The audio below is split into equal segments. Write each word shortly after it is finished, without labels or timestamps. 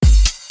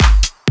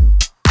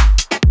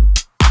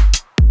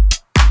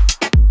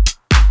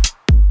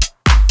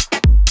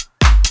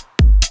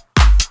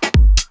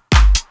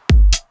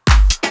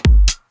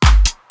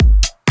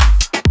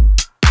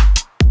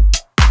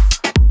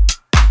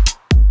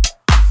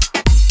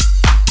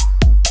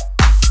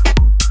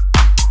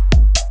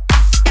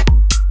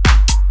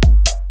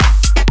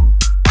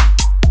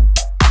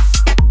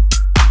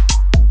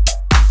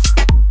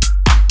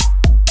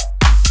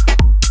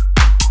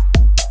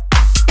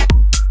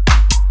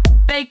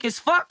fake as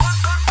fuck.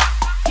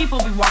 People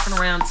be walking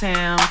around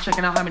town,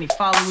 checking out how many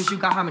followers you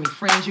got, how many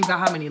friends you got,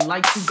 how many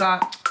likes you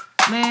got.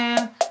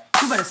 Man,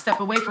 you better step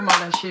away from all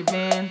that shit,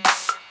 man.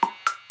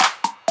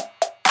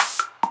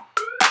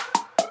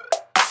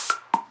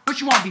 What,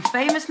 you wanna be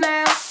famous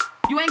now?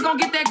 You ain't gonna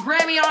get that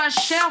Grammy on a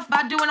shelf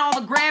by doing all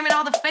the Grammy and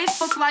all the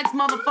Facebook likes,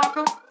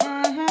 motherfucker.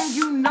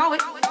 You know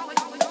it.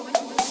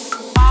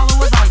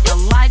 Followers are your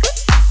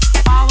likes.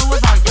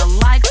 Followers are your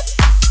likes.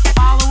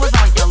 Followers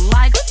are your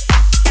likes.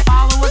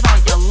 Followers are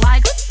your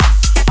likes.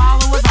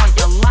 Followers are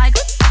your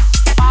likes.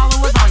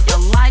 Followers are your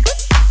likes.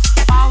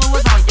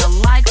 Followers are your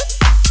likes.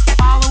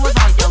 Followers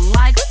are your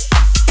likes.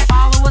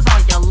 Followers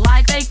are your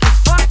likes. They can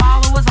fuck.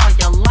 Followers are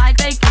your like.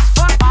 They can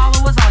fuck.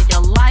 Followers are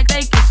your like.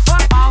 They can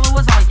fuck.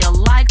 Followers are your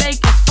like. They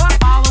can fuck.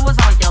 Followers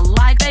are your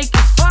like. They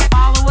can fuck.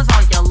 Followers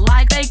are your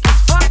like. They can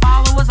fuck.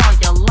 Followers are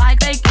your like.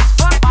 They can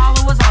fuck.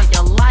 Followers are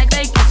your like.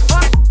 They can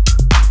fuck.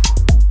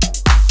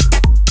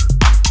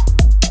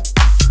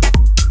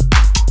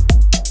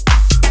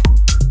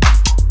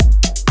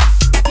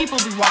 People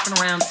be walking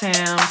around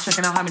town,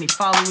 checking out how many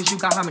followers you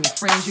got, how many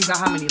friends you got,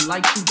 how many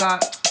likes you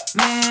got.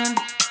 Man,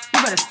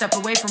 you better step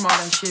away from all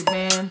that shit,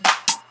 man.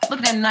 Look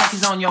at them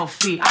Nikes on your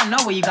feet. I know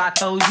where you got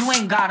those. You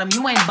ain't got them.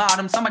 You ain't bought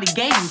them. Somebody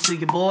gave them to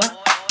you, boy.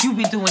 You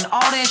be doing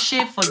all that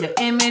shit for your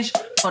image,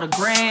 for the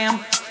gram,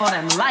 for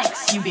them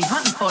likes. You be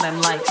hunting for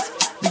them likes.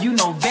 But you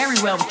know very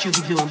well what you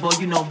be doing, boy.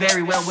 You know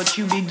very well what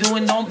you be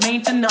doing don't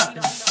mean to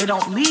nothing. It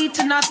don't lead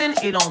to nothing.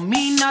 It don't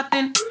mean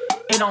nothing.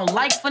 It don't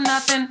like for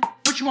nothing.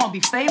 What, you wanna be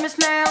famous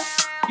now?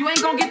 You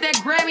ain't gonna get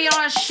that Grammy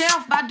on a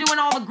shelf by doing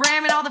all the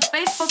Grammy and all the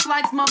Facebook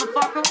likes,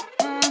 motherfucker.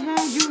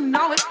 You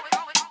know it.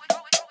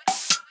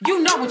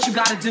 You know what you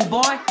gotta do,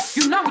 boy.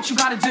 You know what you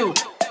gotta do.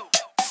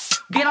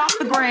 Get off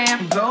the gram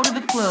and go to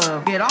the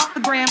club. Get off the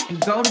gram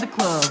and go to the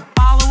club.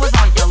 Followers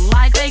are your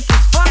like, they can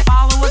fuck.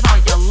 Followers are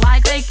your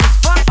like, they can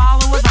fuck.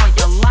 Followers are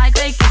your like,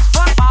 they can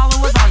fuck.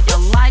 Followers are your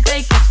like,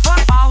 they can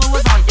fuck.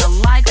 Followers are your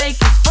like, they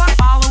can fuck.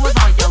 Followers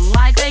are your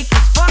like, they can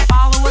fuck.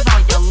 Followers are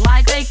your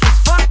like, they can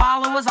fuck.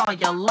 Followers are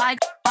your like.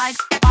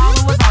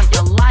 Followers are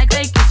your like,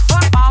 they can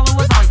fuck.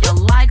 Followers are your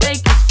like, they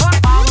can fuck.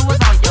 Followers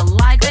are your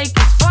like, they can fuck. Followers are your like, they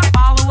can fuck.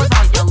 Followers are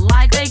your like,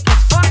 they can fuck. Followers are your like, they can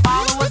fuck.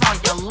 Followers are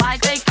your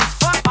like, they can fuck. Followers are your like, they can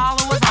fuck.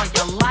 Followers are your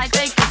like,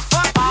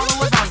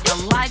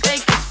 they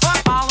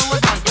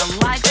can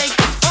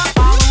fuck. Followers are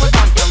your like, they can fuck. Followers are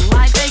your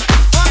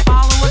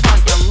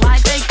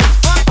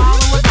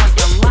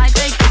like,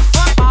 they can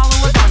fuck.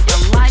 Followers are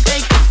your like,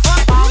 they can fuck.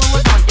 Followers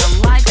are your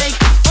like, they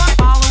can fuck.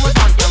 Followers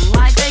are your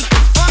like, they can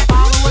fuck.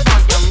 Followers are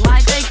your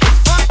like, they can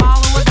fuck.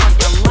 Followers are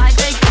your like,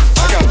 they can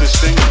fuck. I got this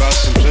thing about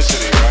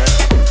simplicity, right?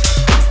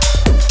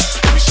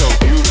 You're so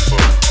beautiful,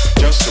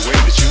 just the way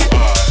that you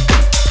are.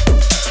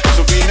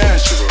 So be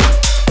natural.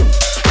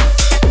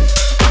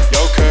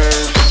 Your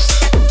curves,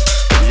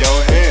 your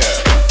hair,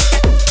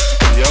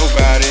 your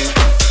body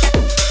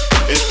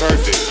is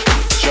perfect,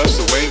 just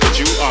the way that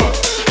you are.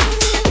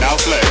 Now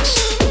flex.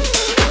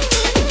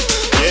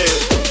 Yeah,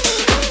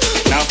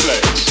 now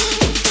flex.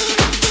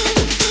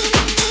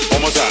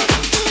 One more time.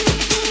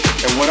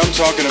 And what I'm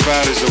talking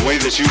about is the way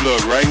that you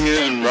look right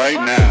here and right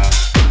now.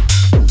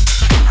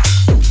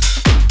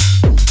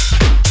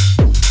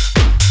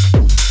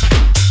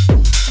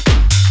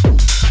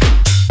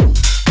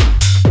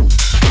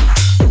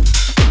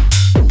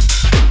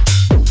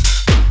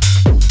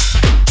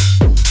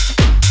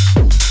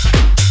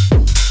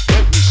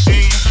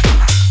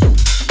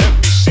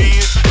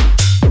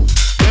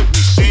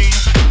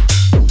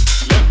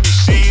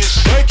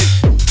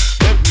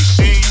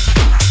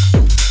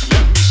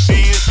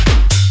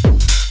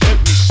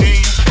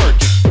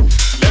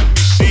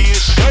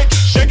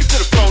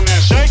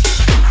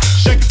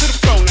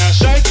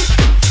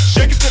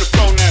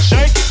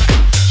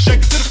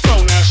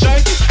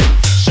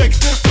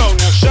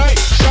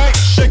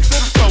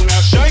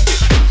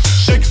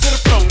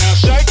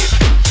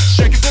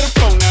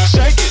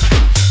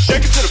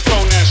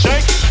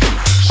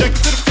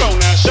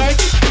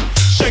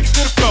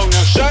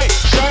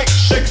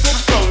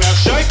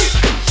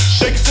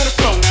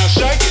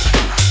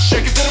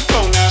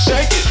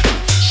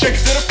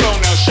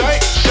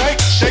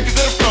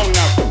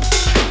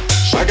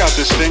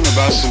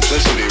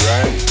 Simplicity,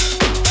 right?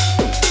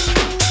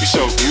 You're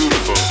so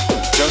beautiful,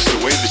 just the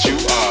way that you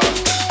are.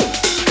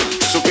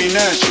 So be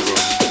natural.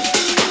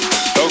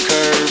 Your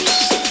curves,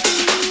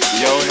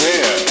 your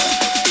hair,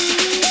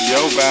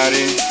 your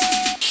body.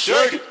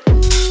 Shake it.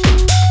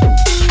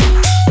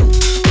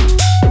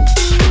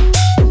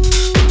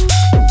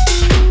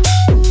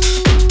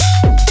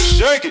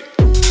 Shake it.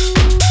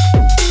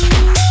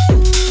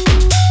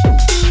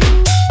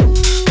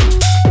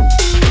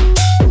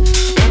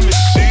 Let me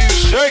see you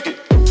shake it.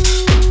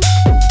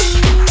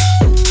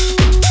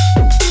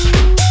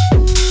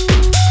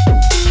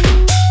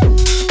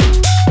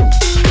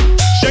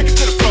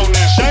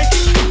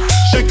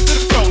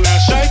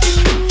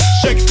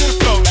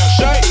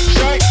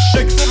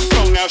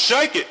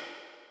 Shake it.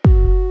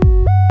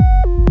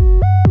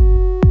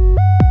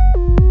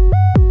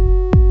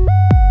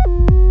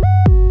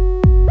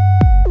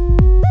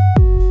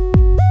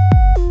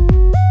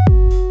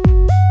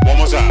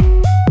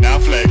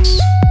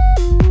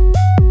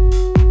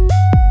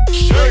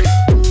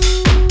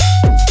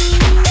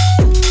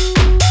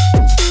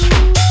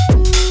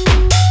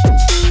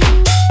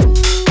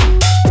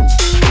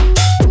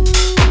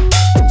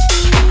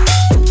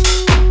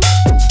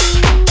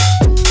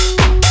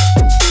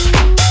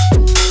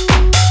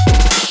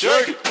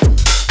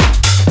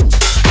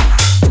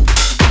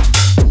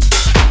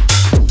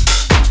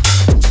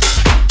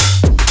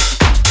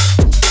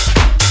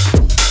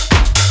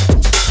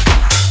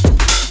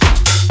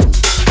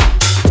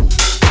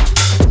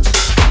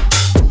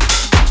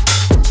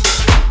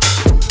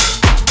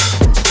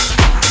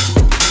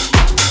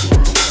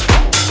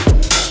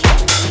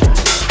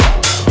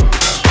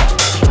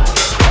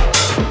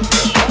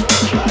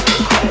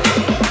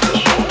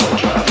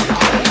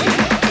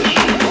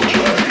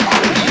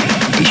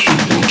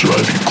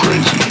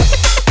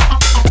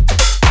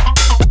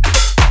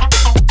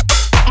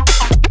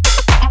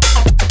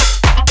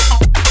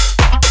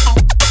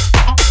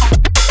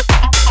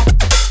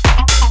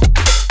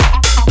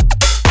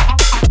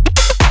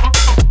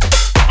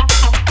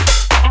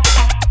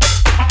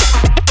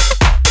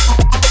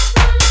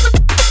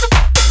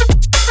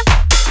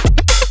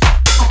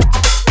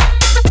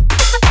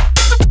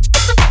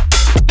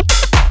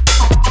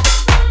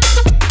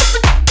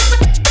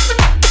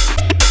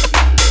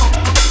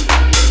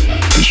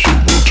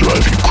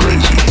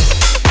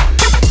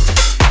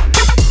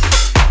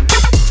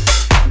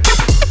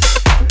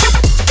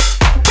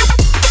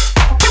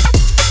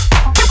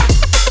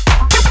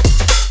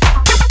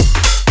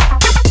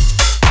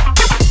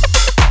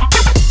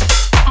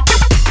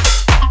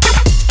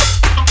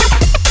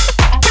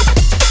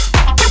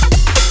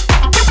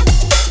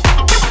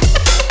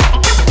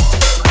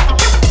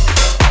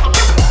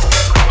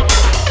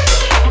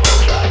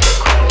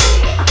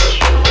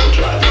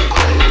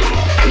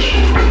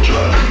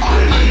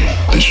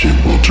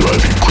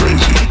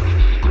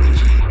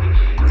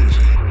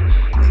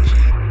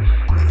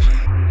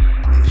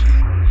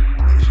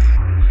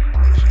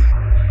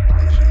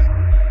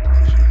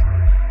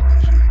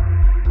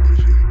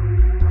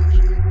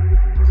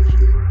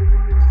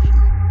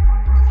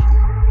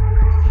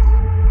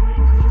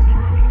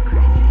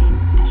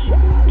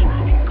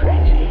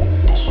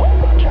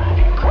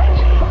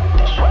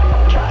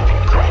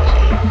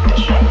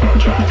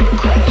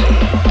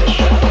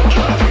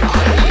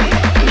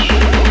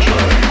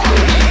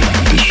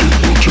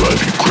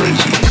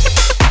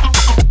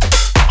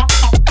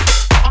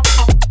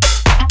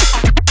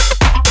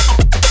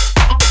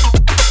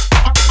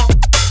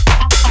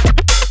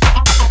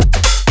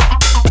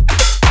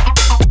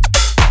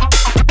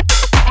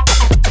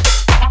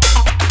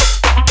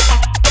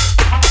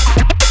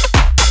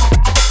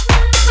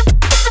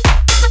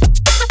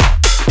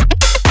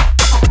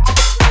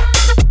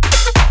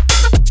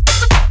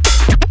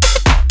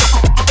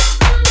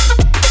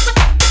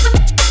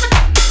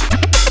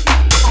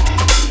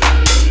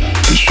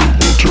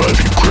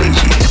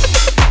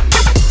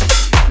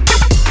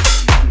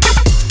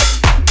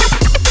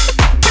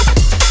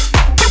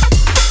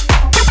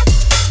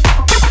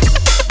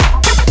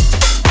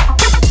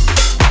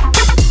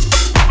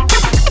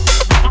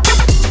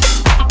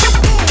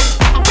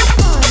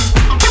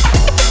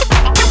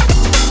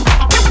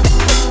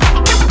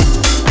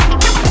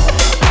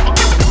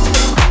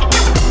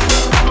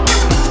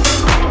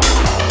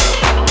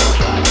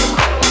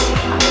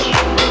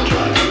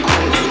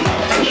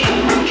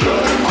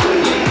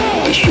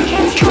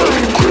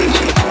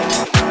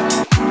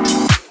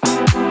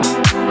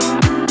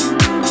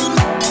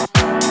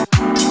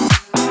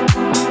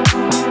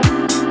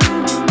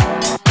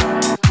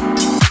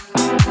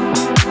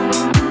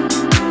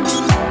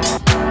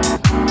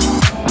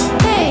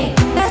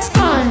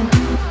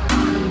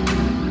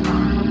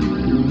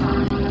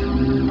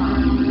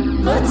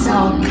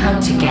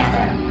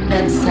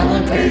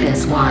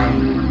 latest one.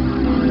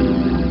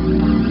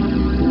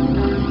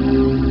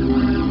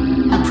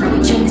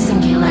 Approaching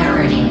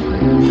singularity.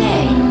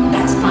 Hey,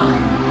 that's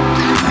fun.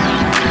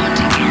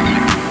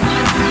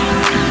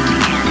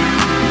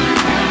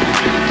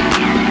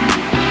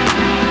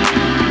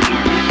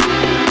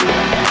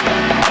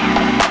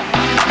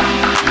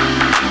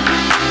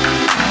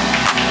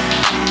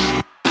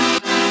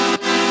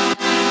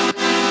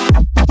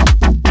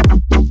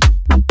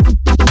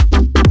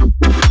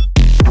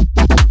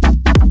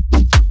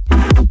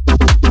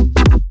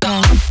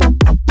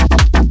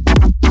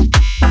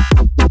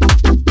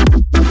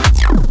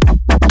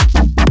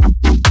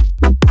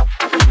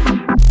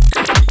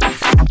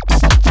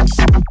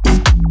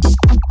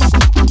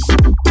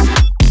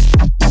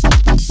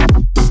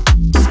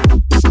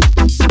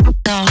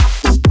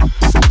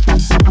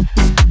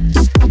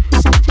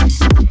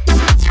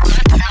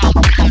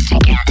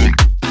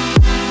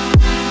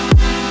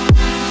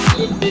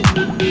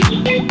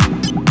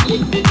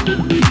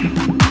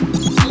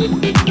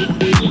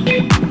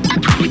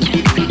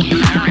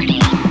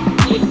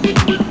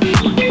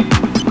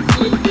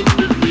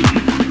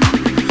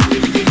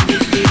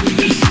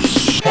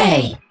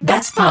 Hey,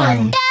 that's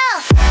fun.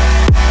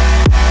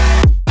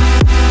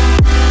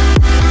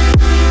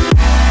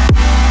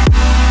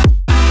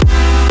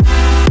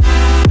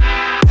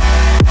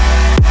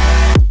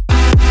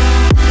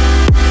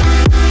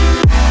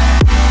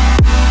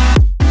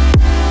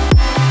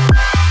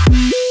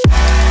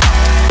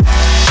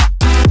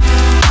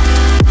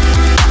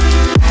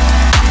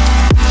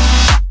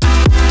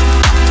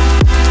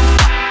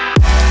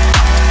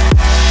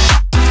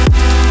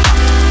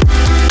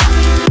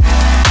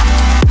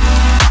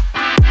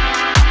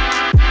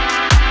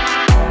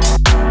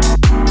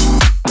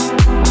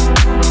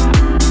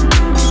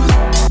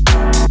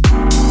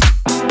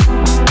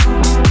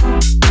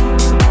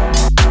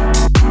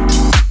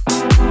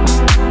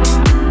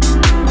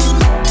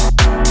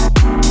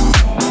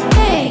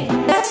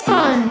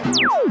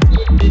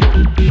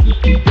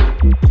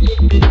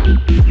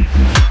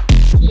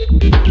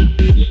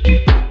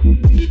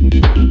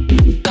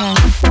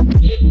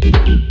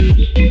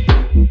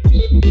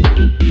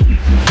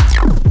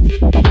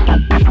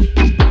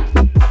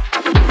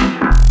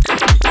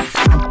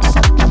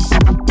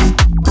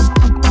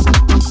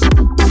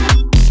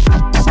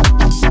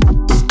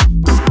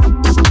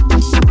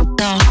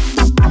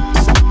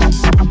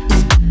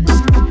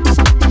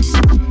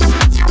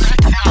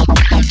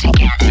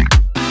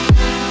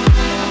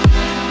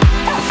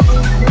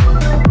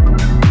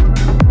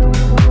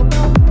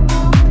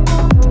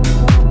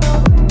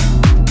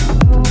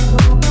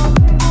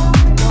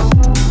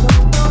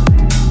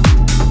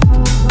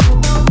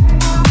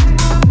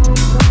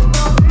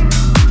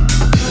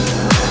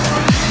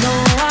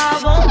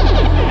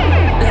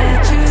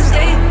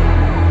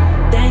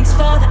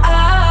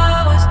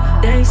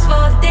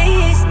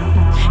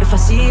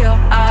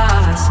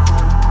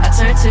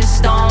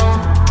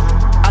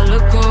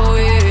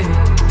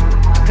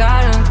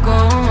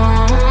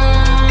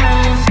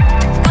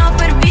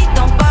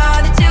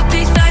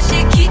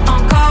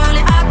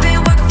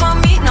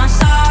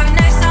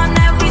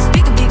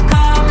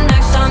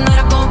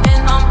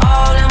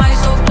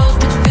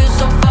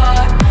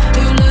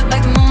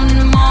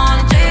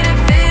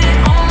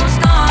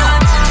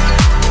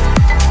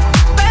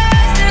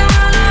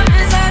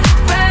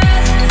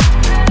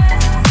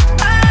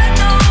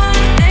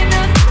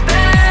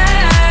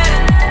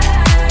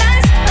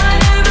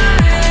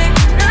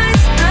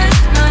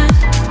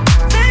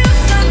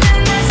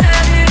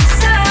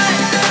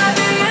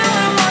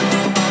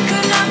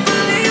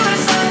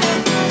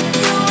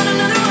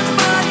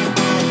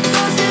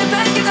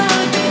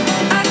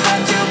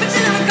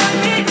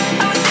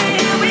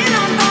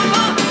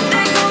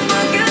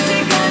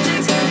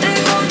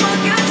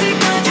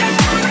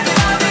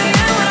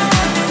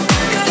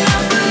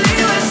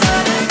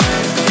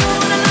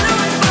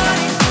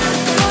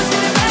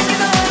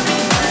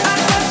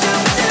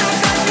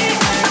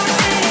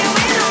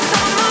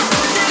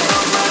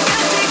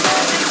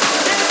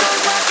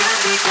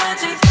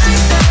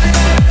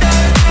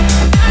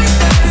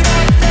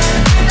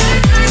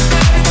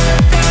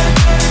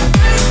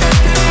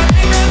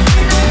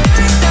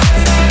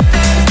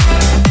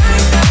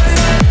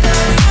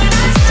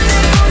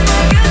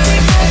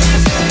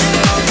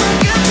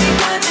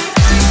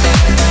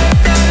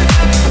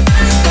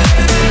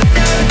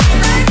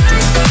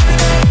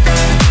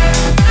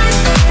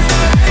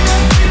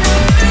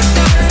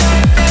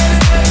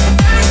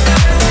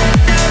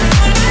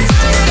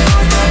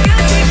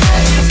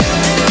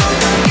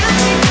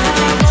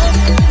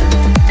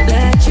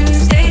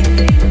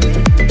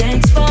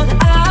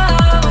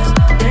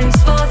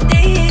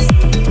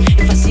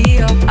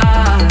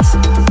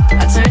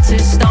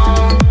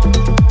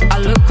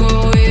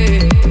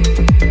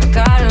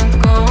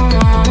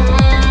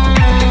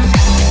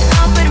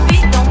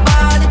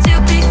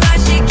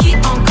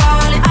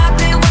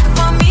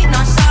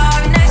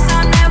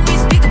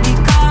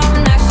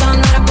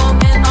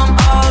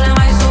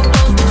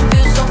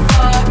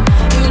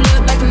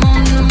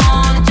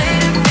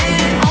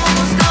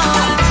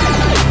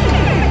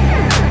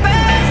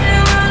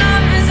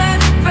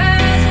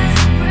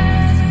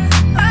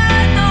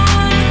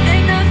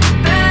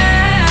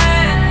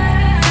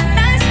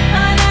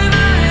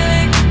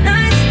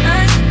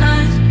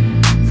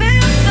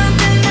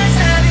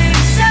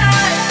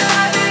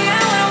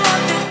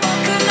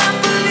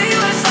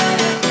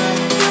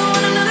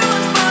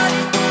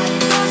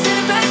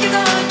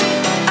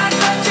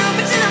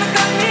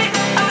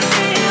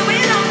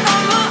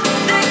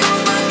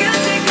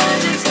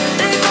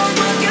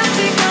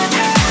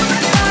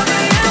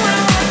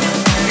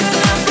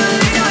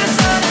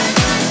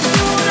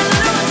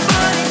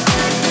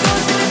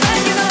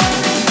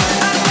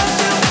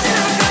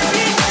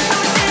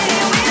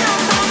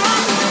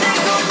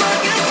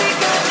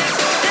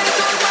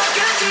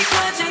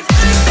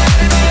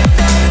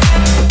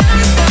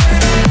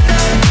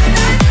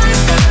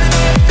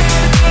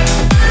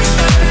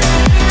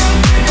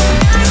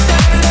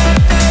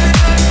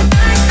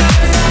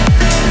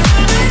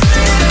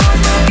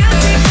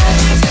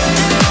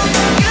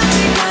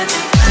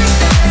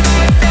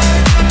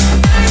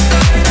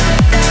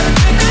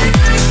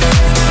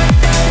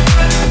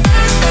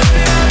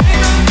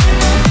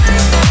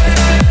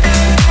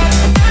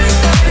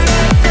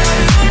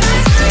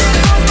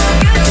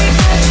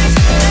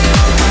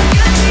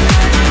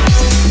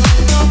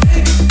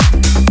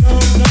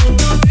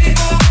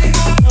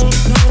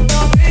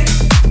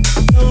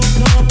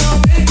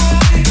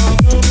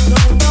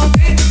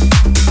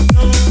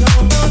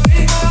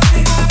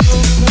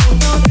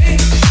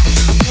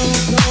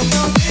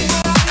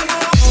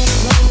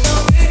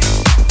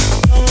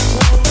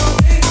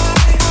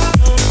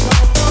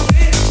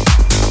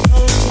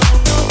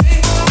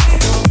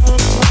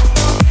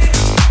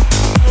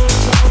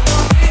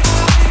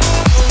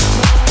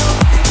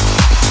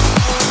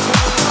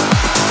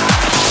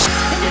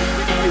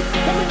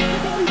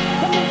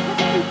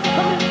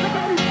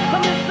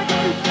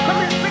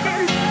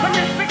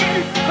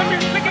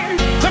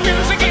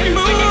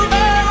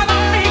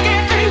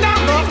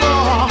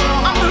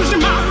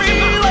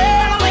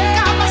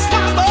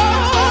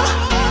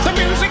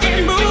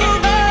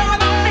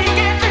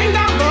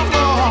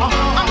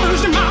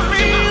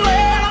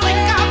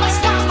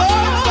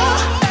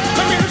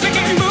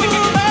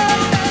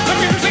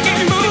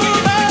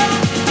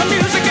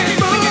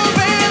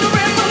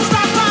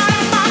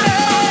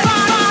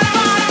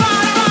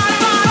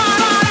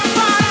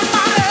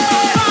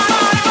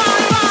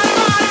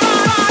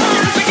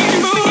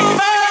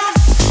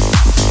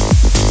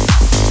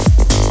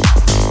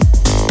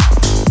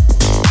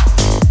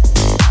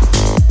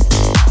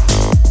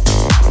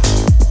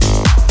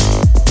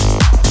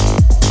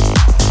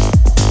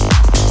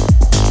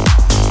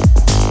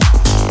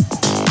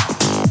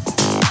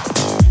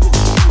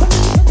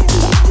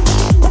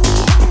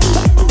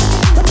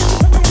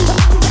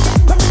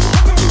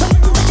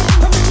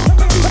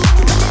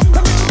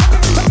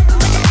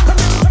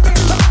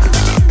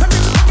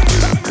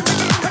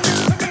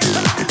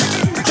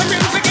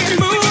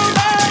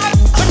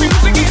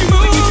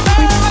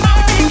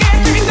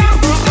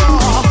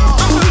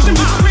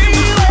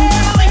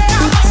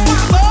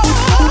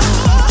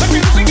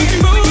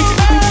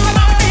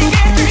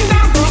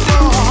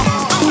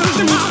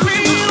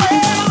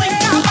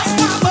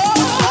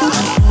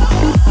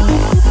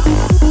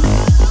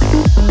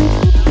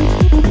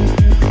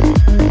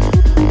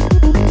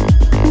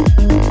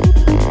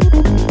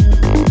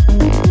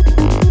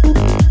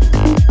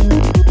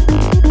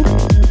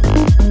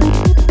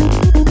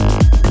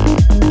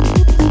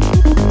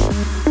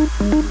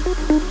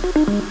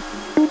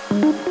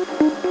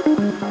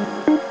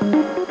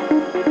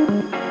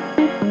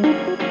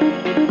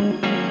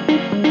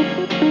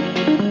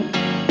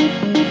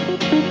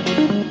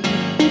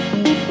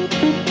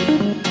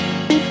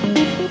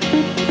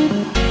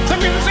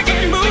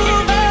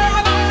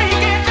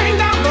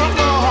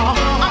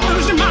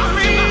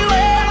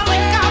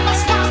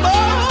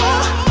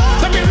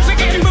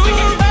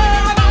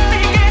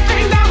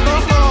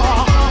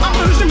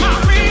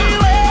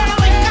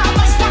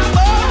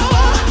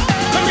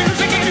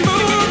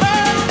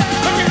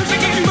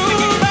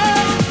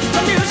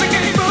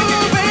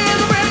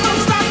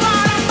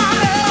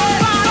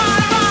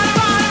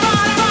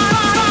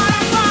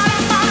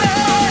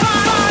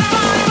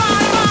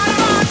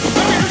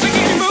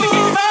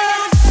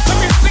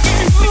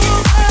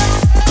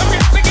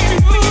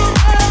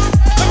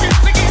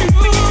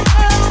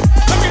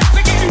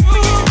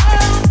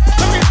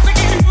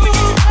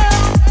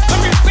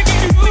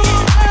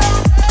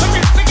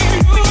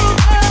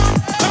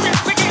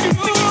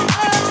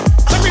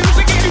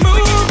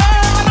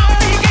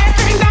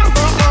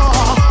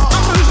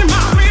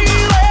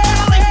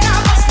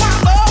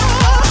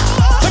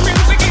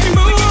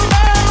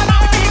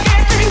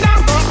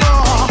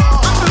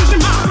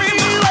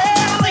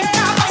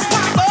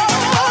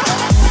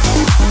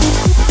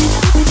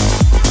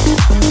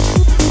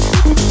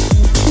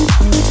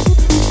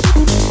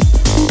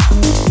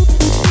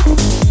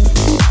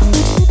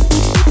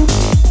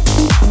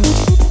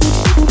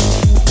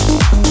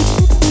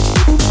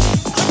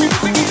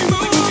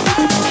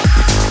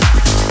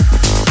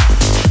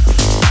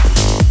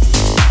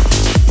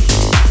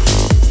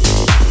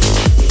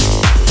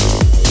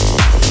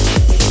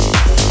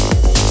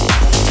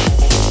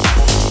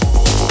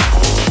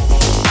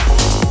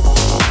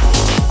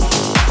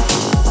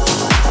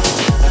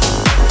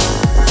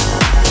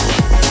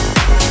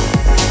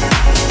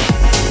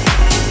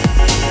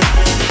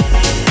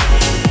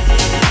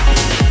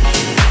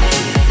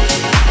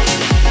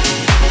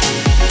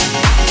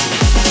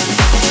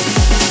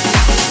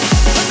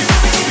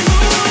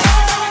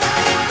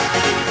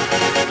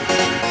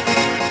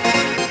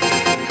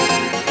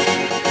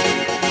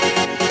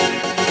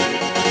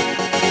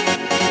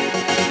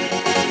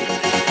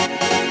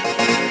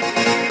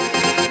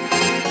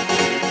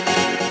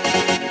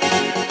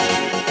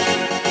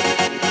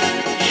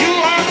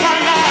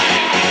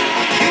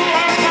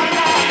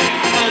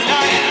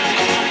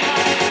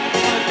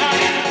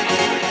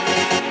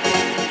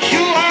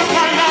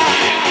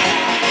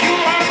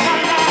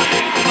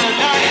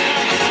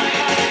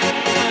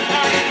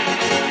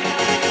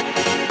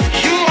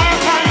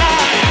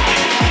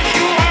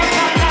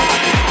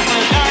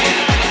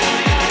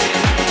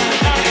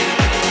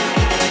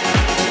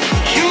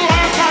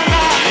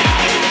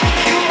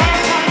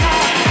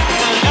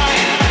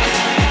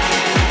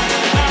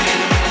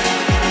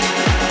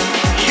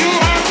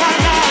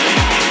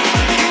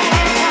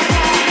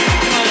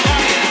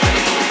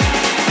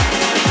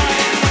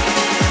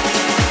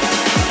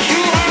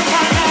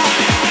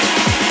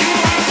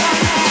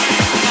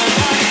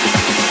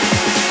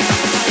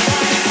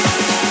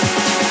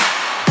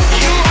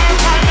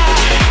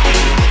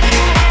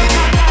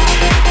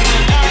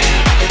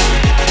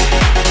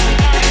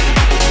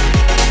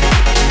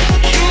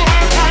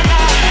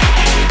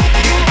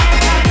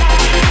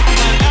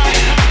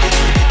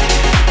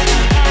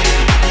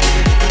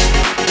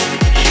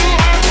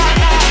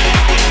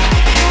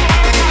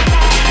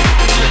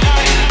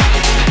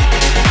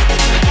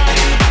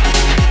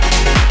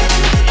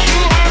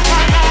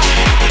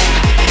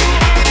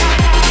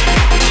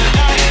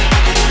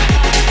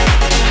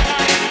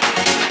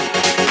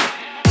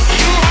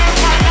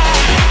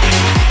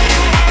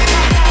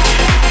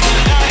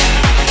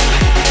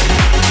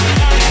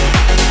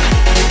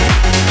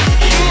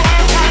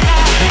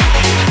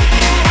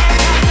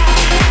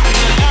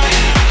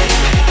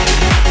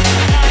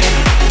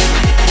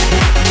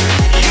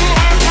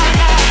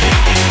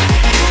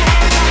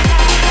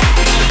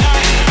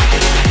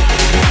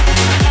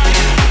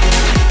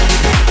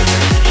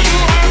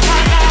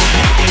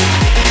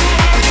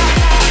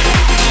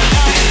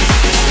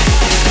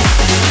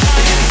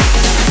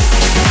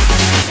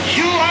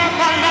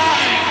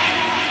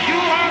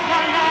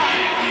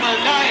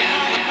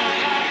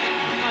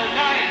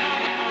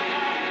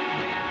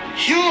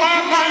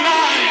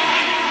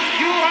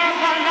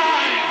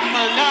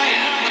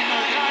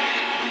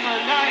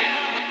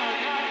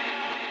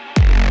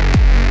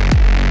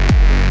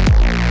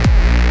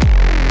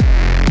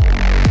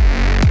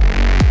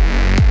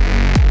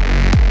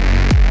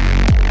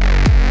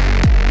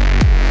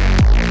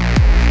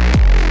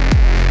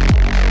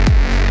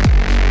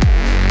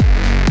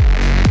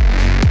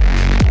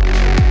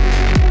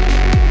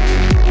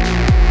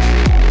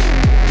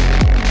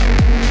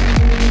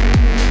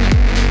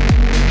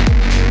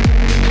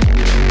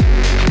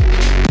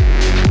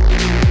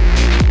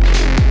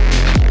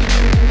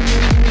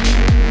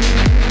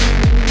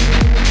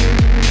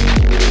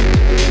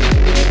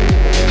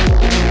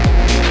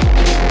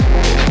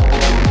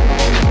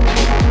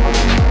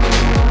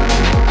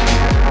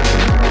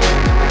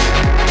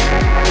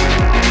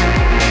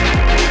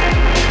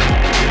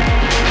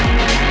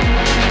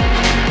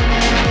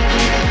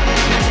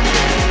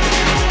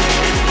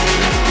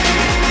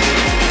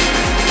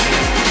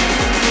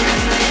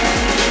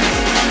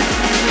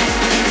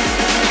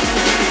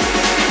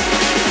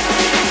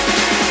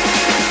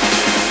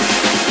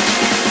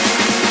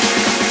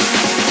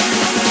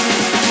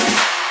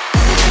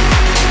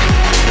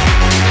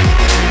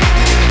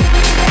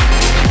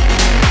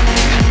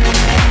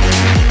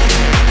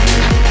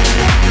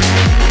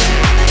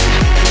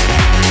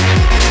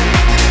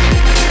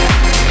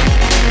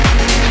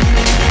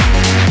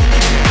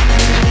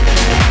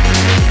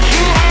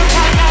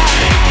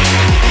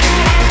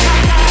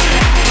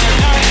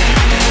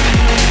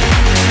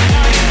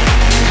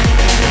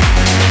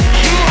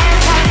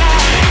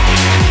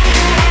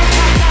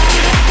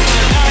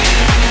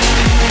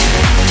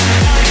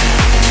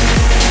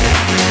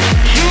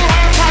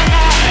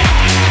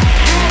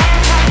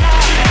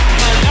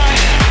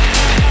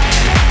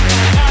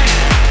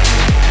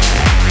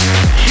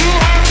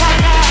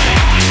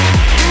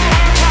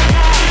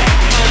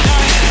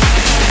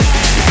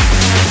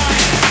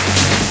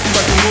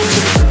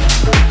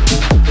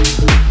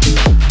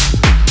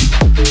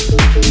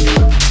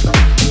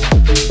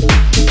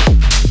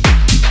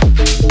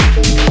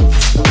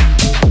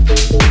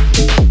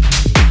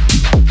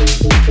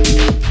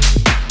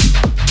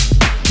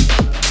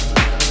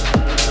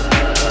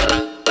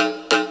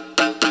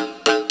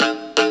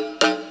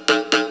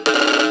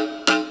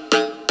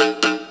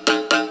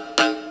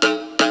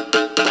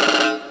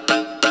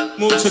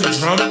 to the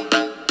drum,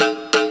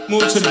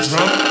 move to the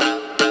drum,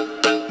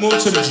 move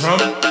to the drum.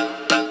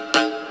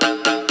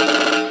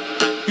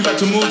 You like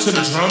to move to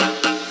the drum,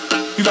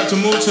 you like to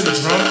move to the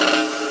drum,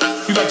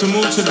 you like to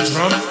move to the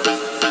drum.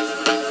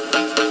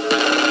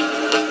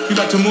 You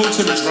like to move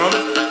to the drum,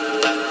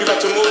 you like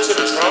to move to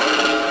the drum,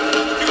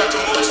 you like to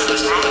move to the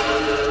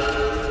drum.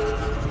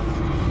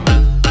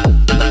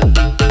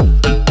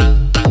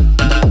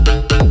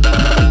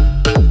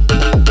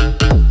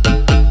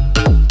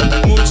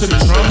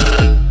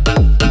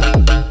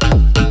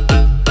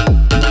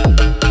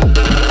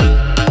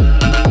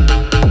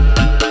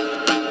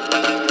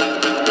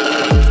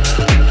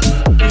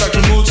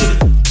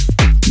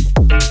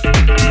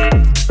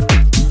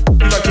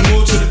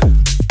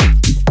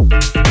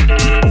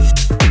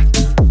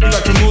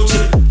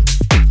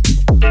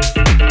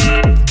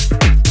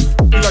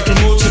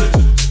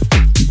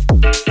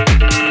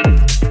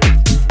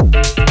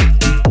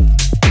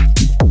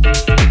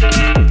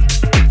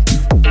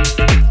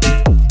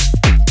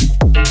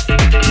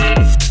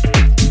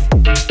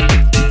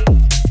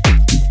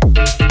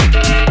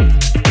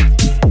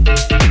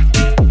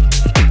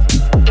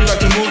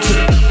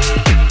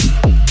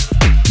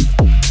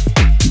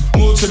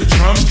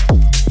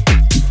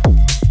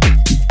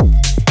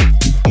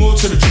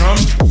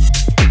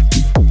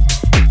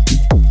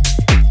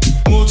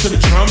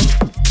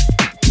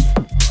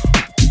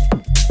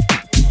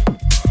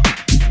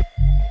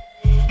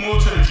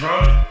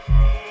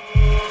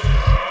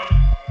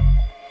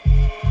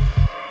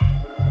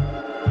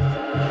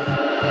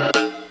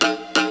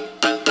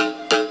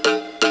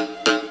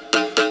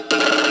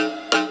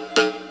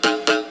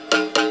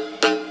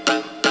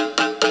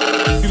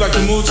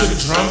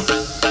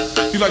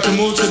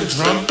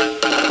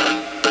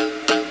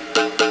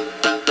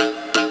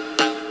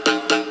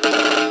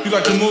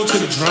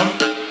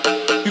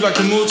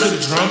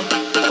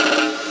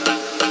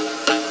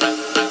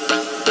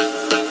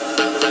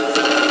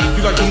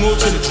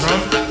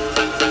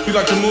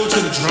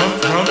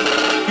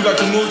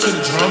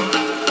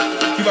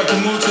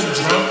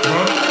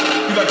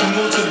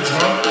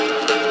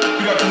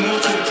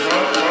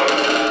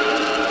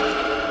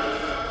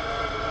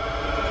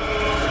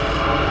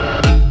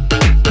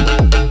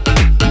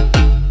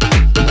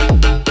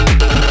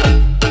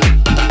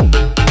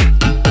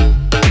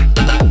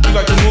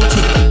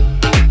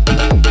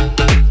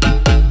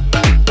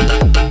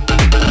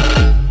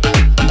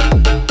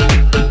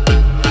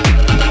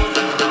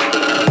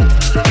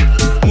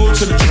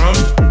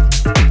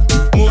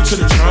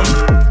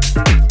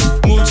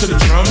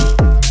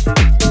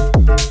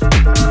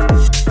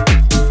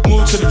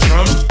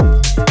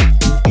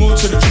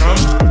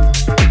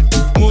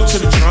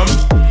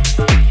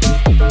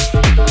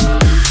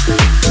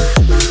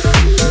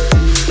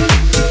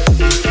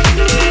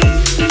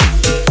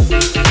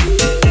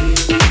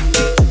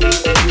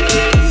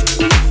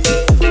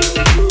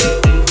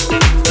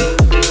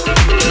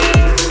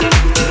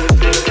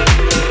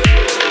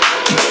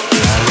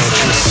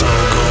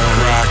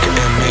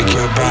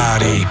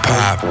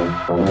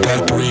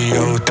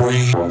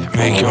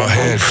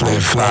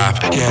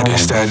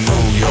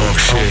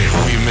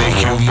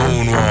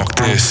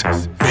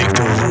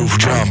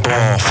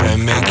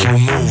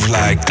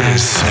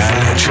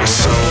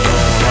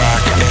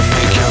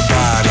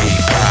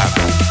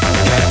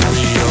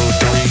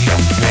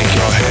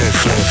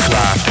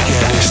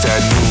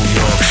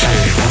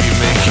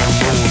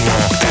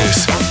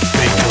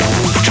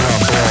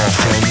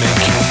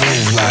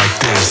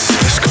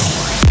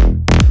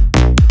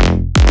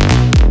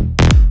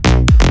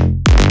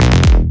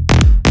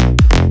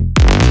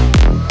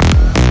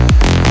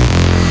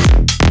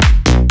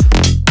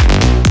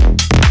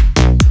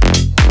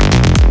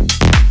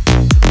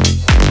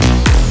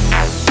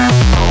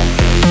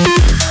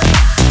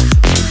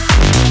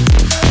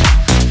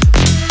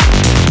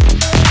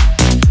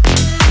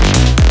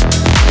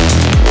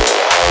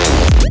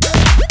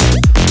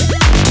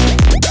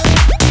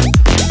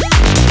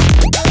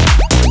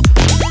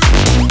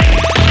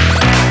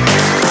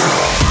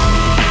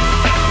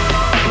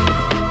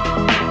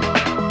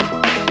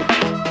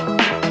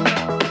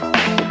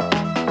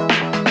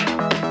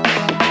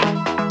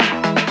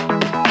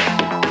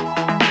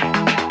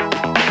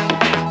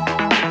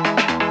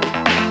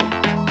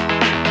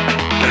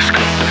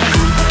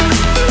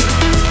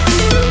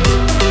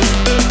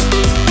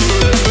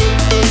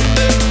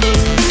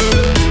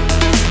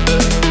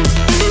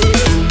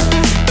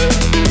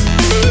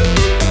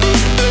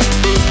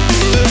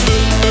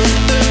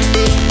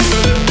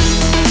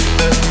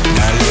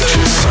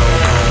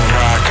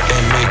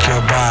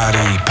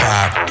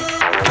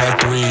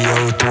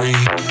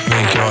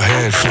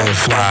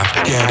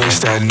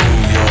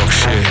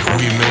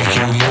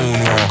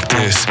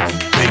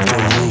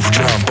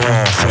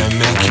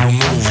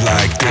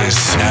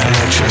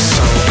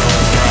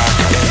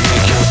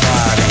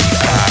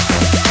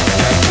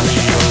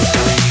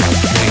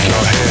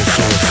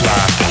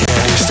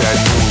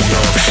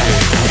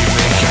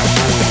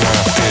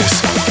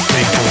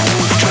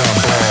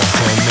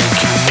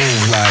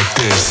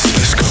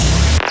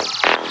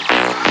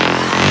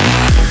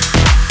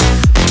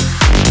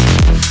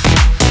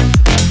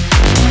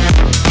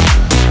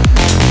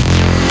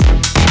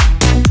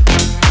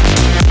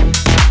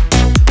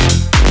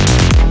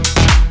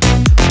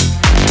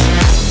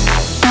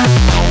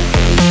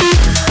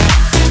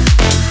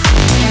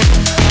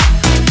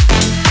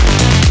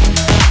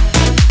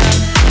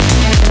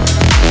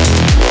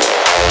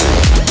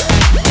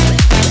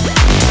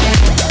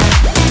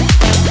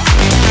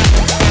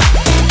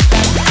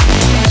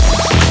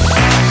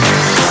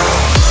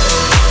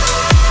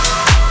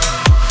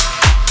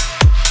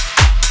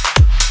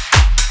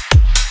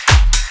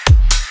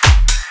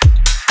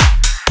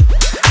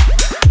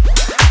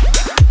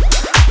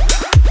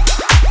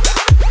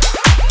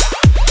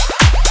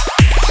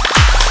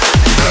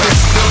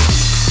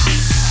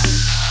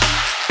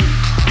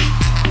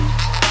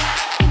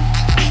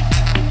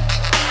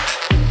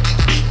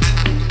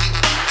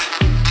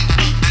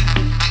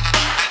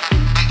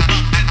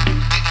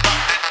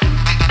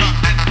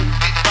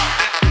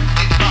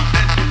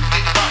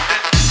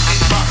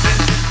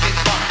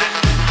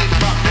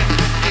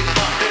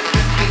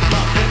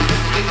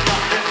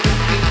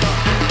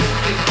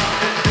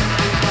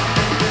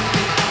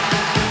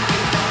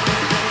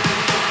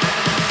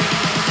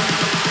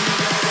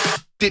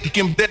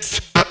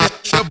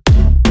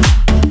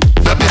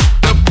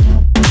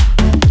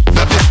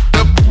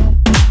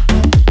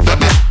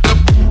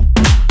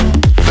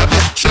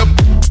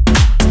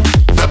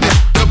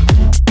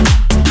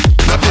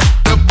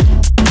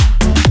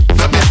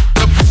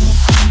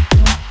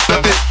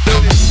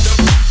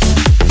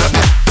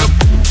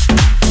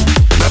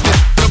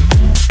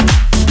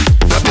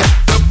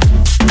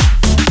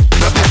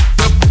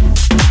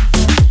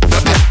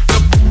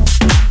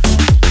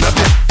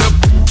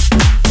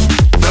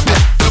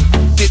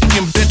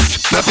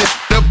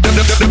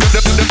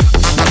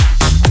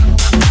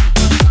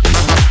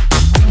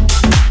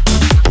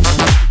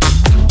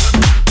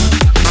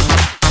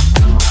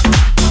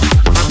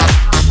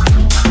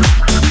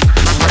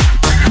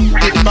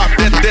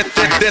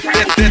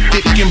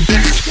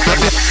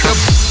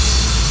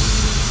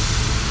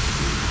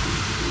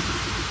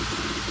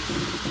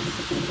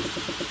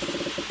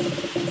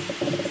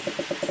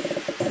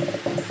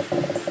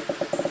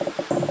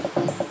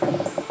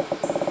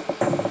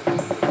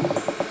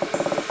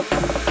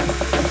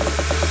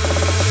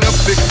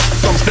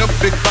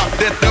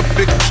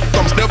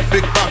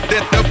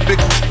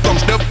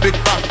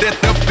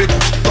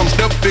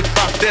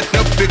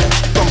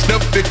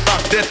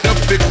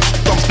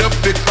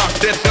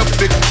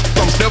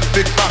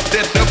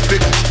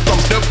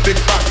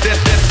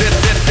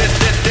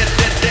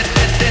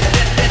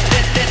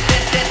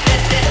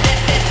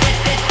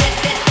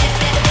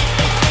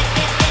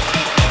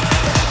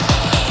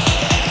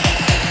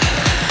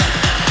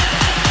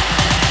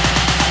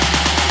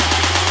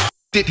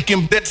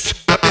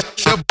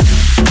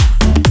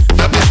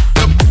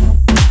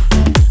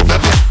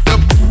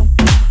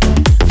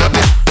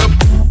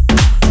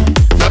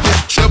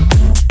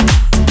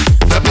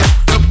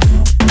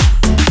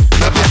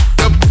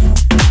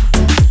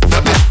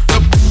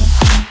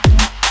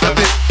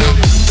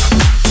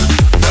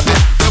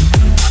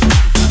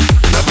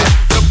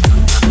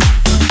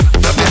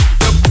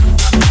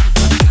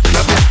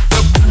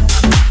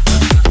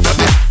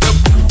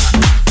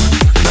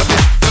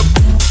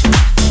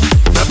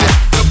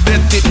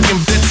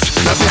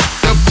 Nothing.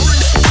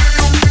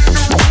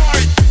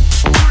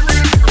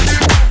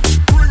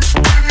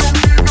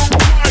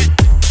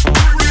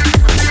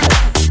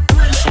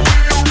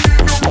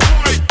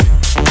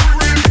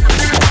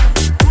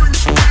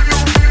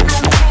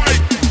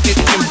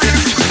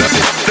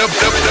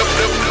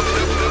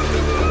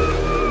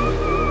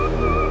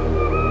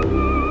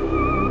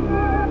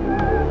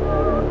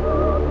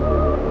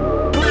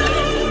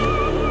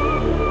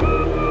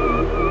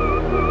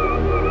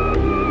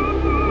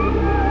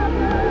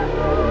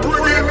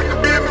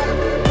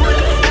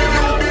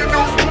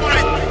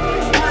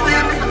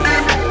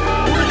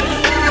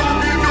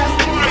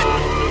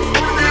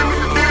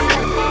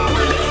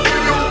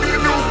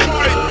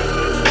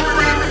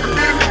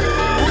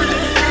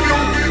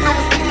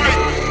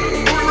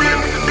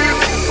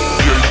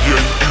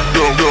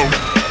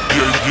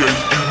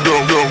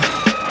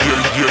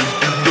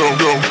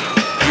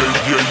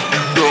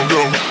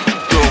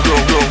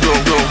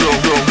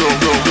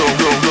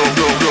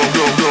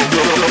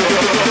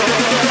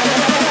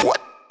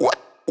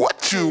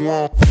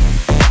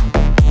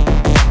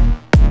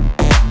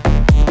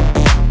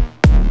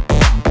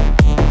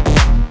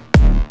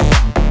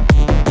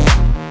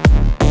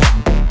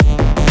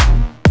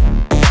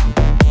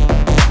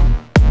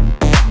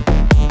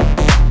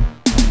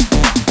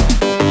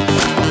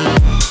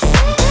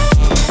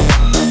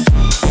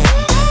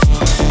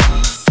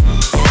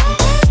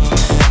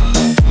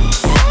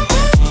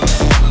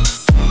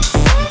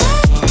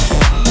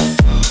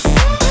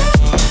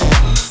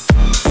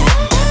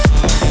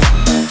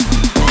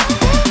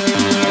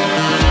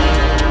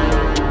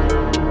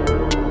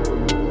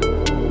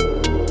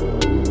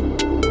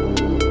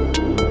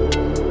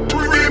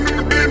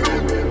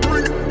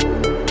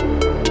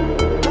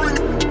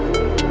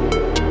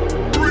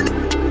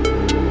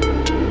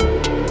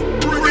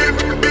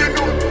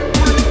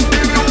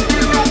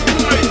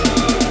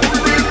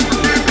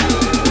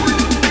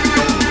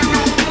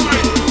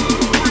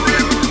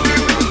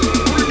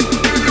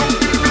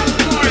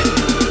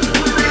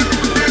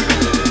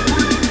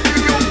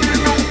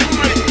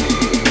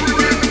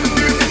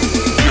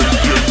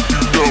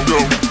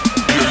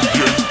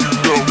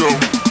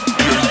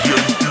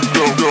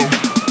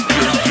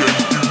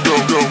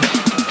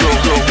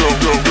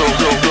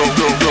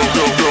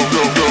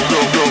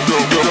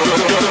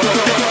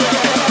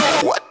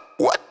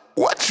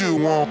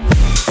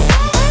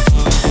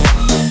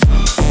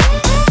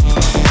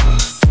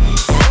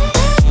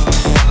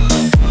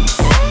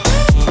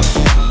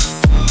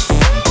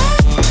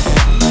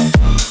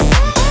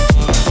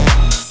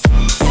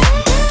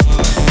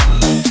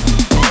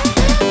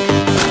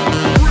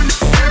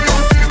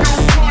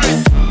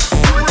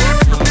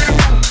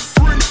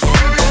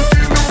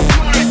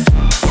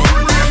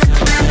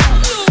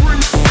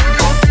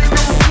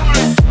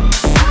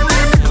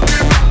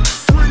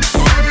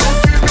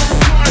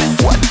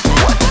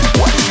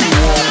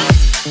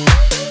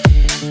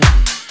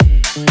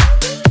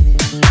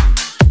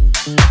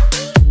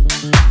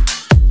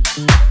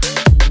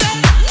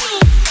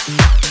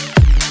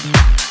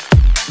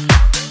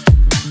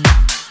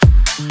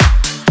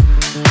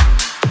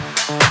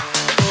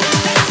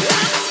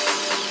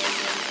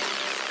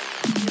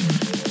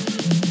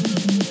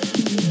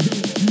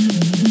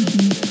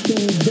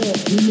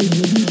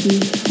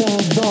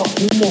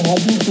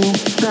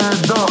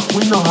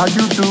 we know how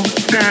you do.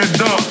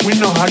 Stand up, we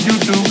know how you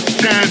do.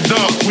 Stand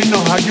up, we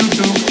know how you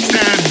do.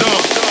 Stand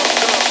up,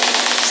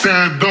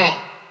 stand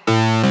up.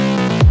 Stand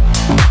up.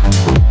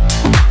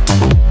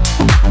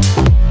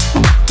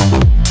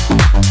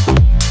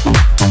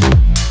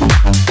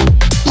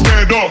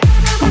 Stand up.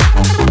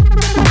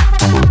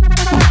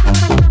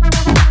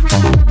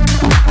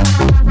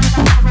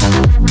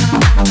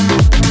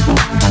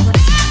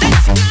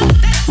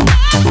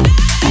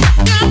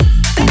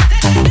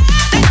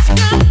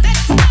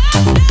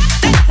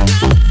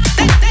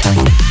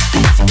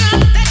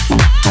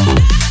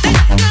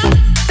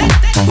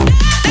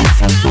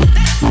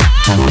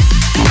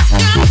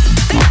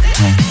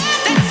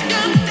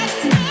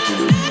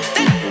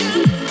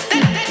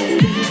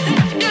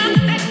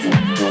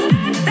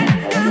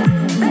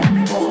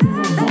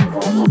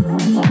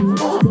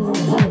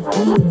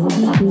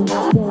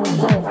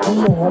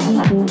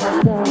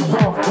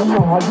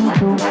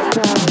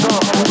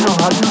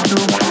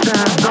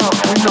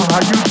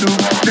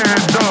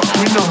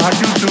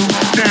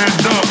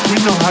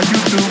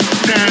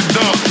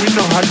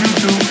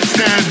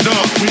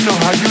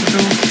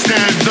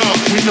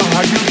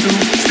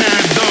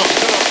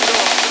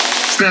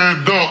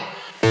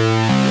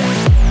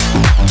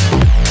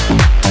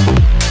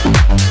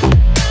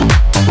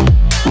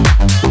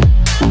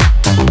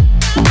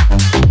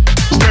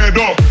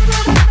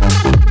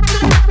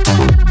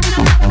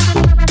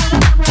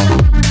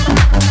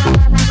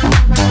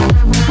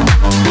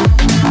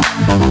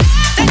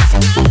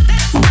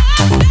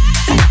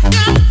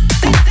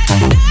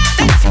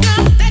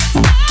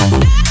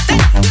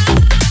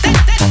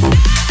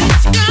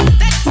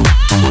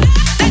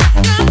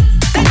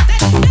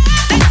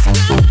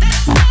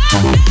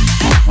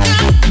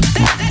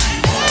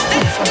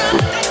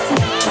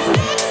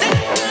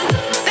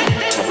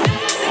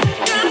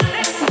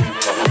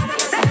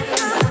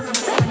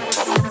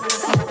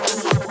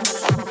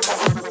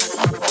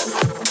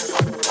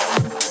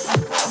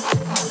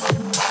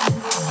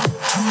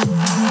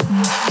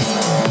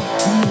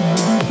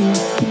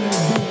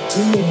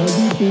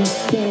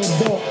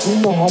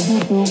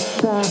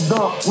 Stand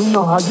up. We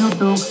know how you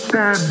do.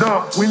 Stand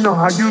up. We know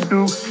how you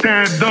do.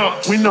 Stand up.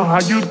 We know how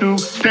you do.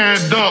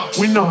 Stand up.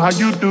 We know how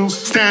you do.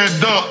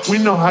 Stand up. We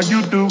know how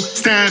you do.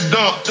 Stand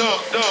up.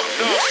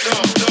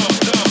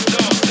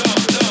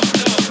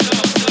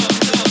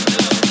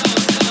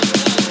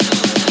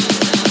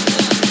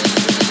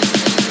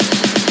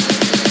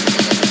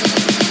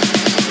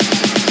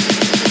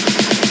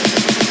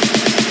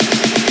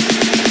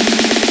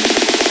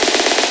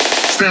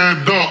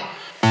 Stand up.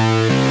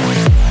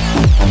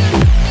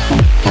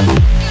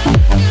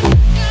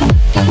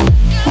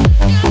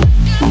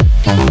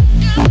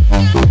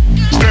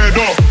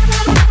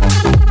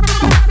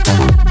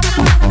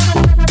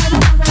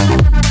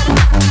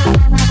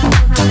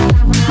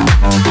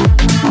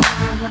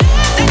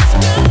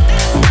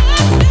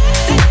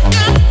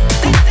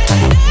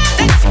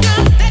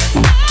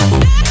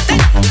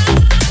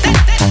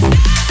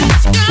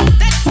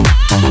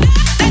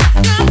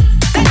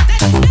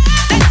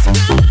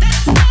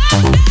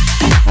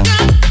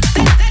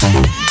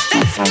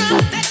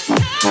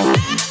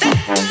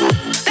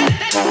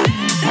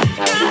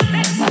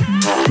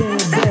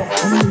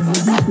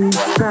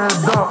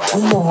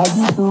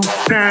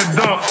 Stand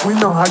up, we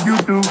know how you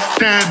do.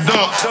 Stand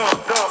up,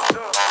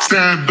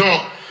 stand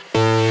up.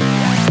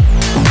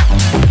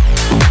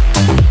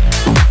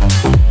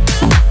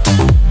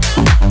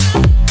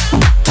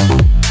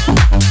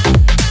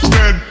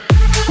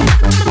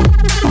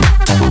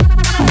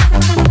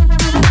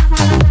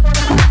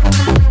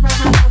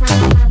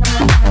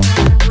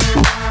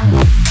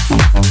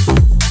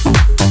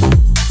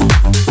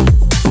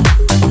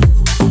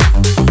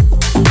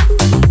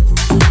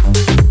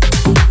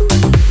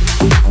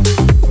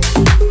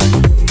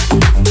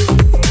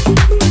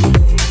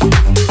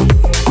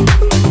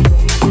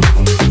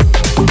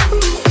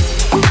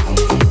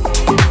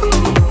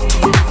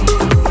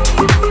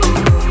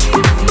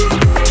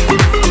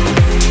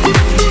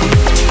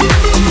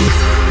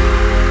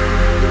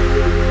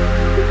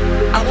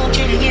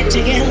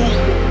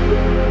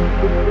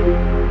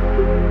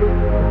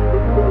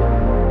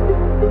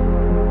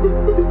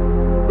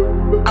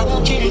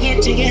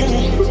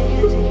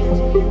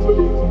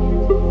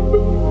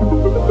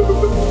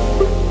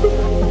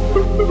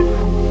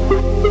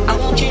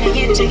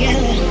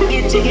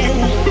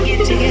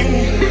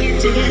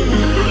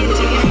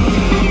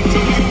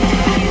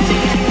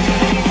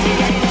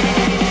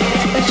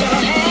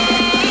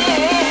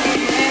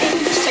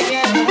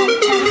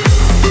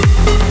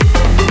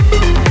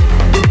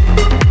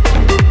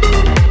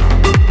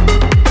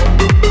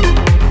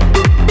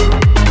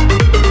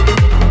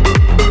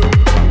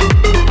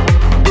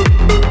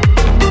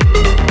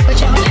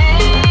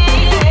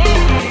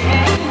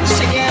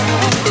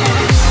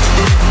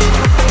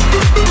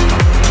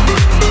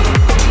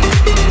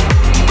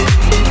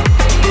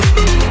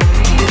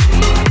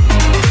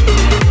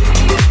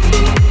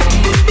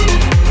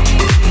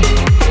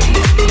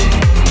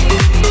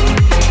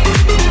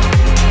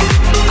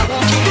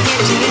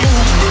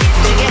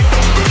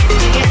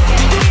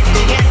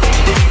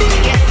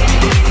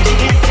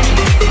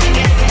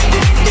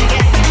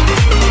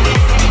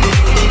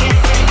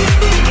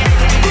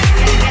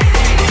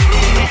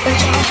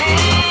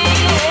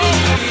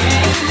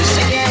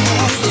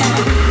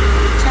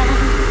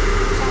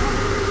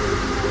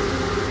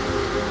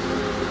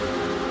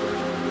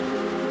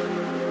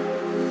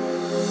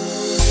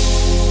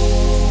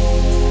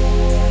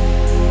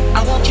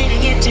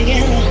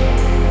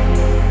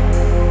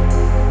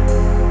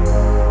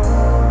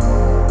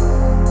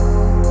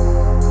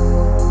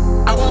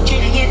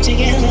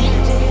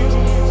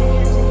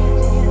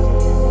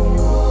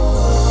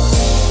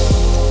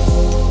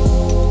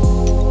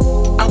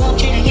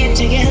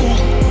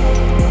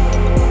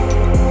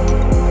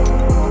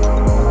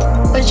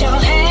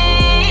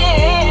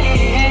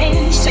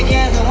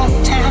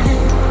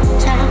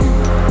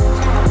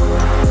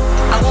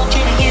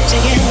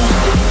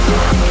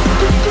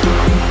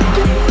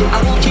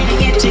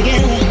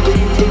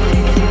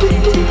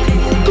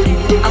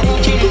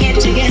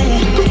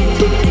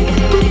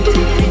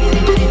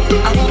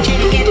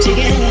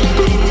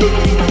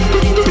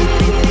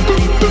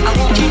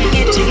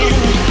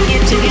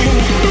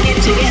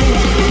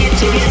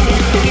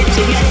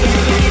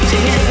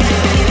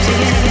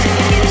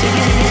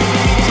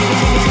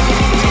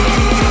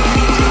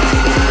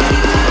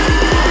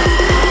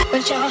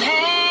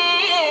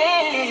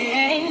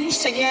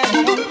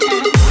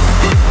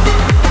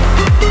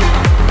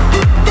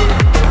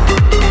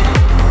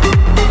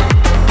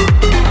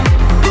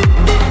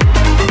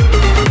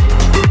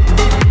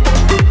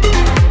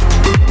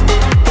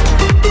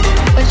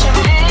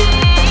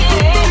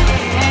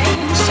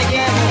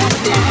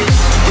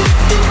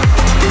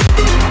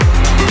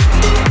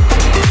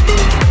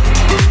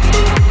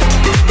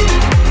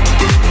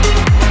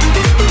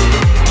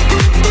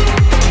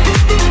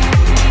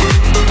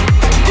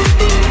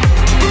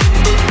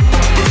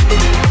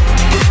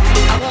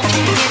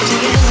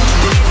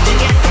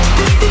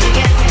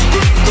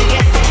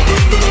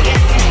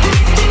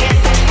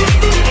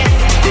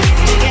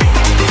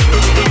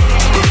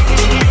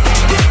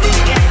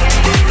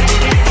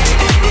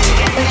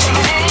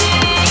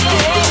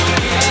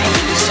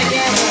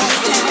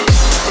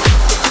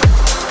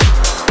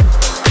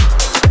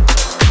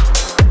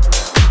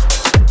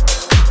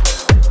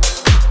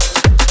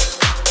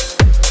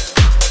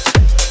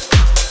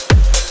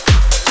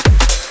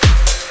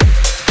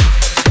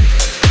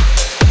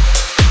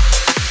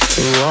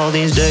 all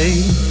these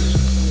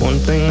days, one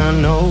thing I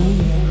know,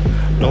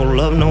 no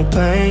love, no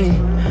pain,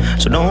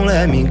 so don't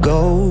let me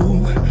go.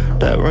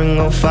 That ring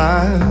of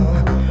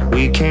fire,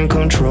 we can't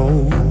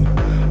control.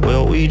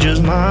 Well, we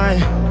just might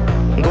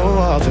go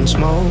off and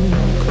smoke.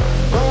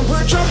 Don't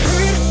put your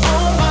heat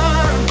on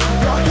mine,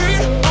 your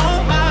heat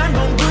on mine.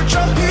 Don't put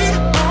your heat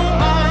on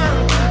mine.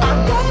 I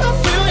wanna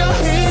feel your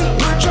heat.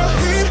 Put your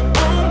heat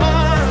on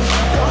mine,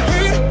 your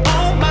heat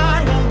on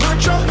mine. Don't put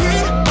your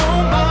heat on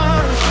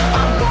mine.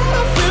 I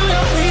wanna feel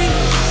your heat.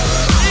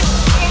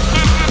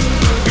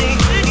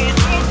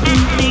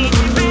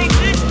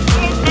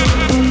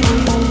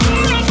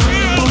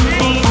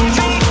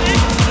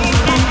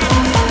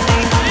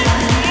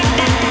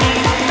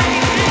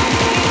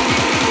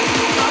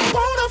 I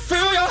wanna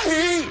feel your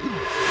heat.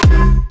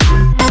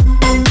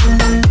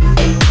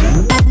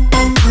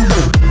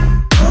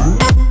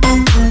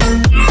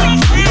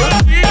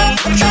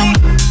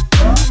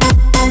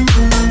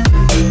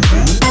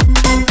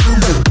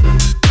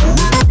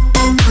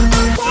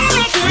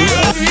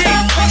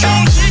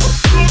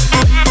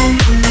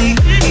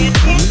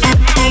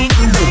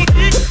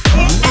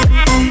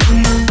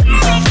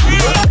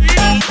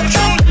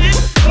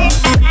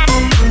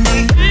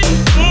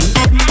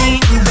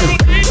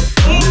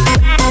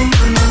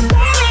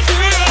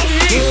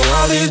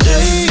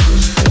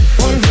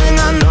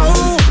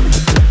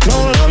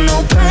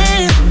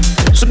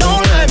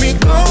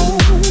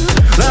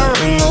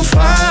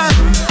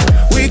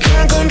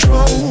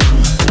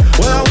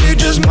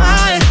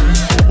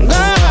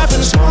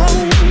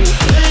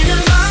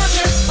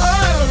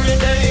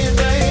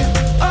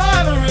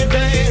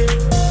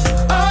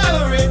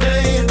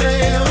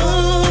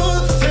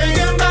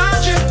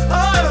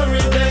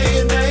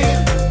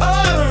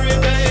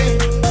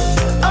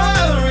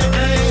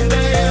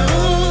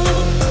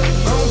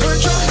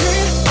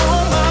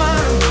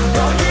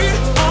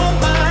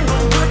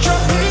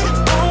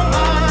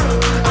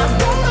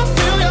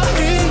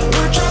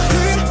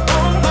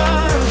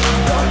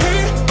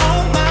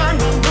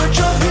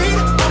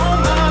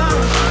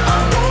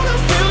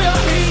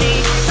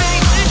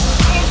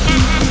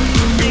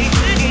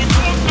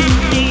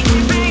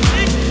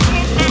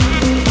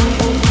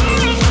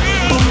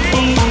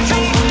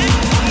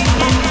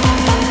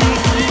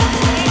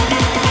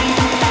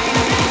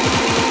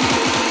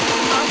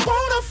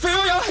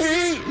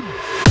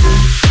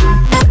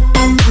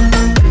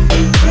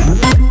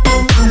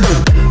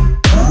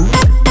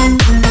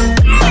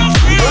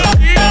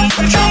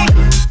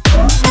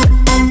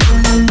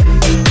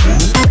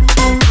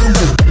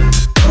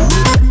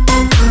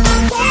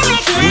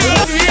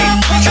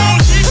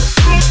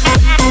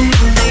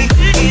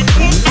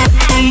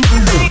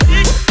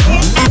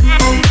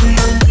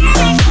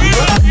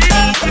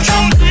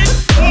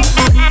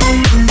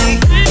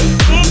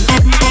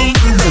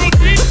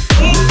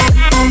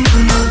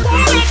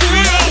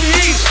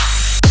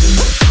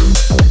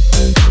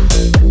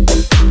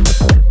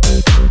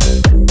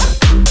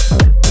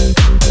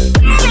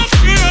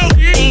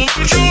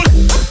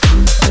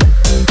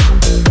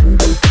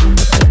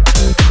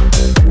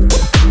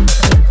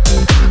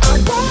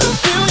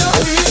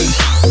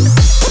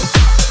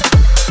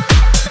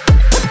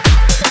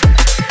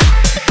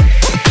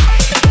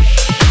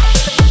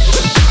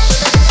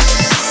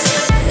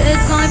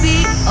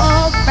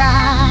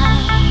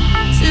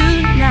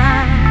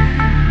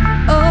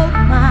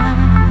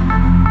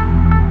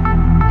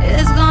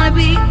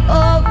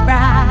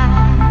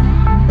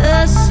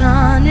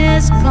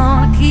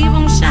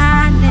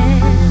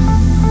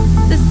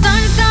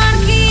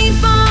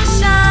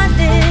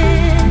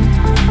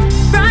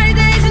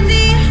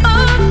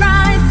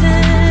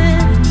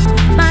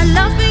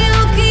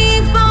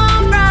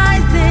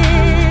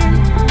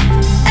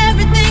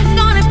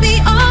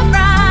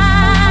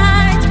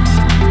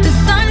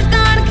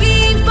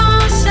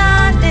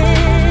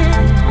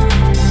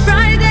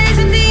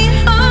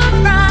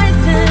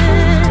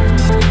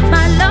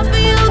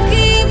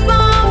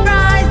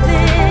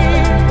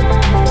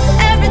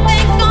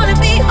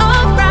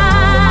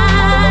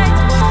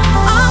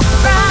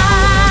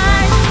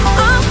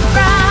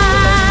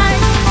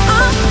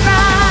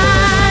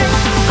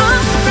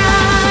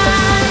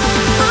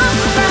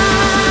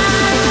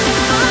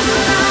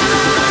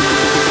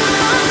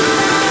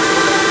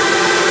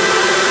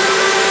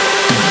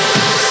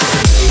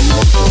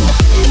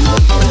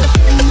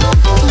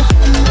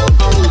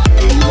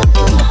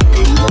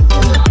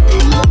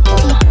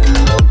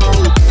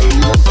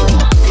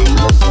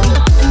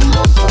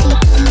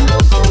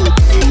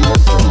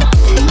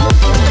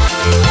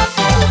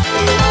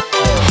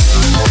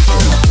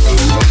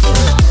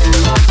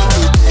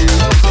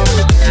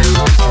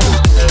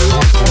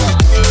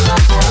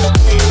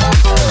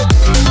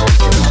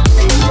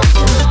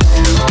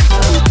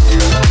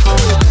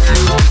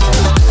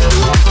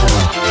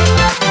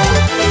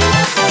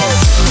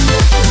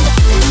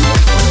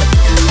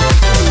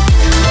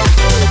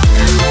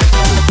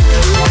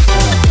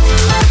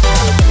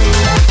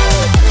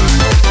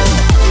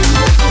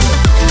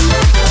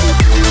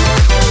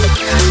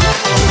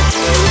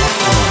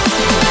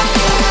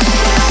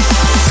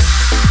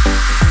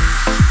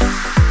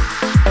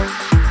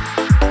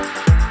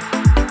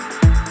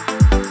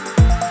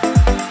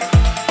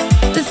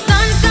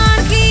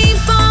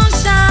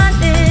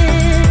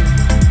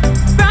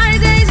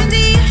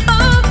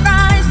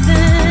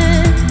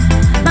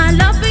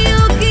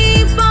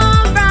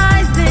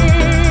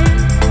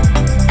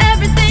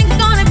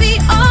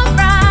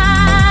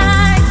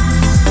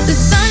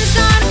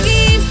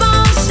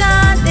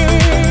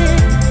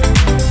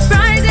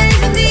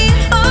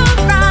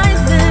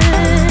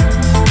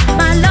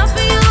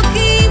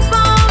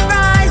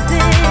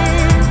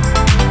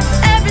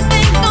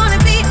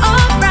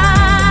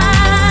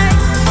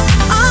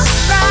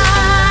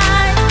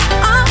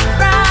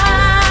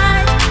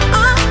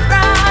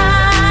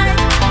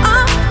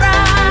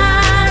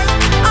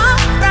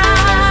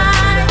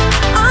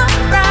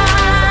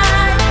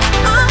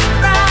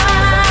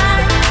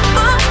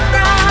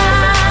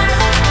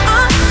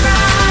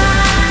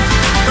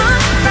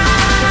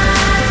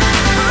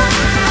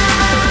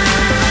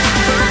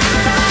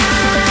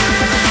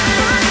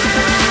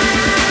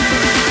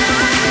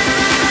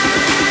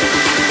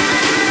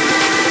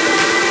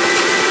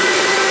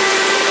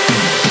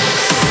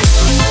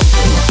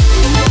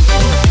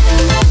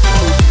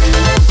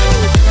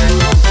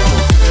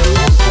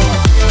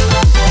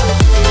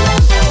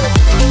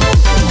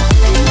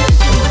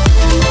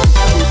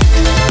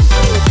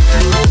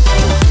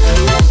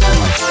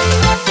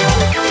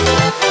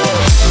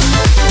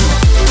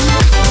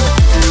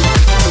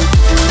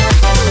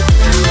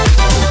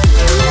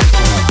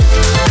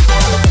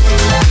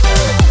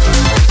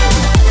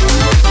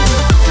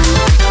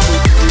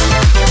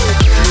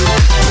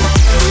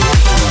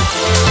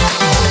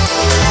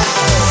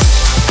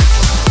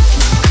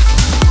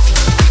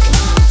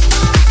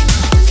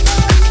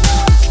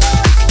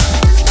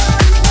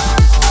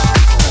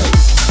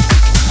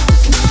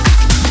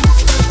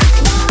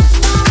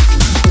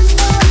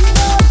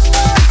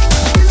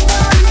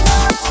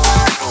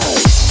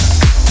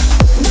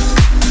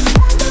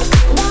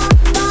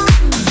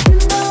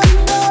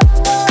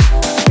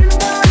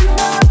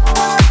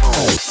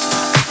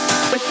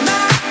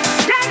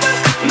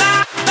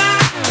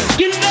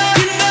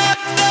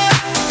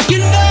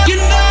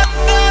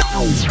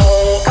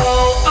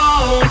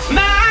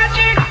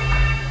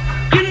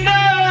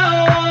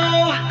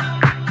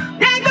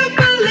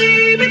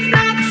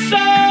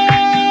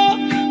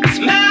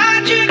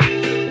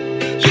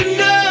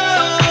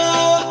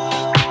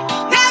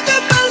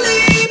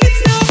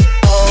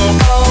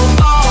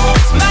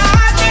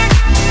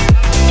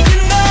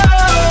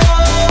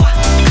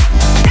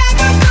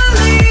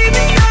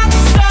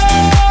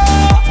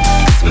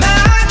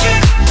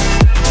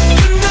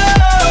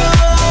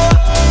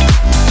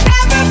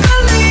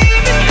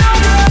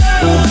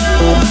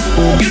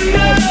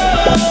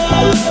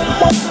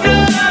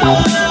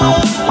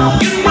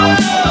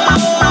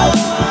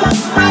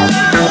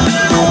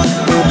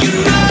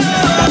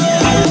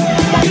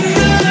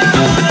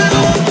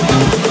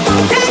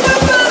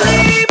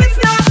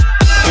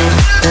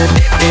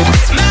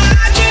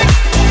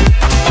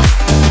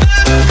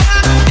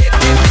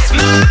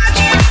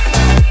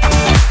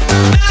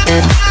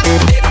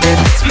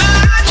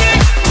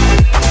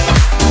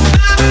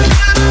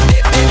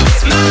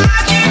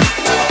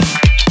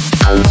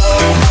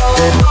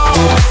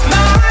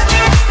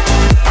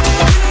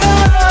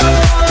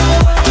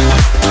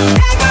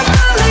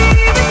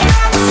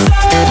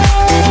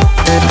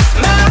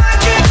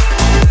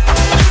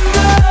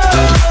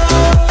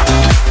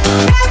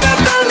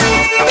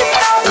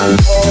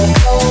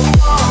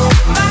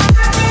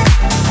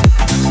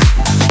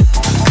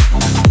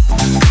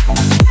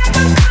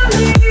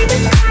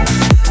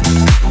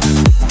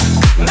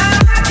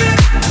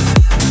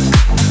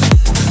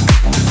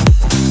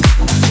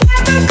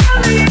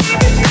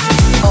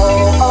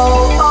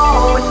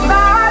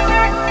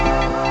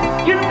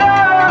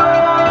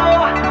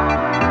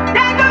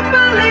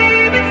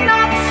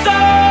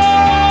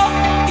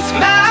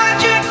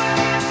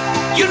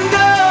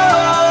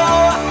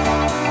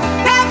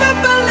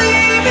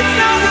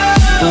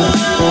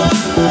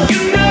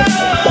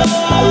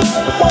 You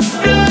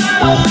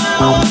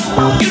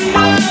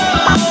know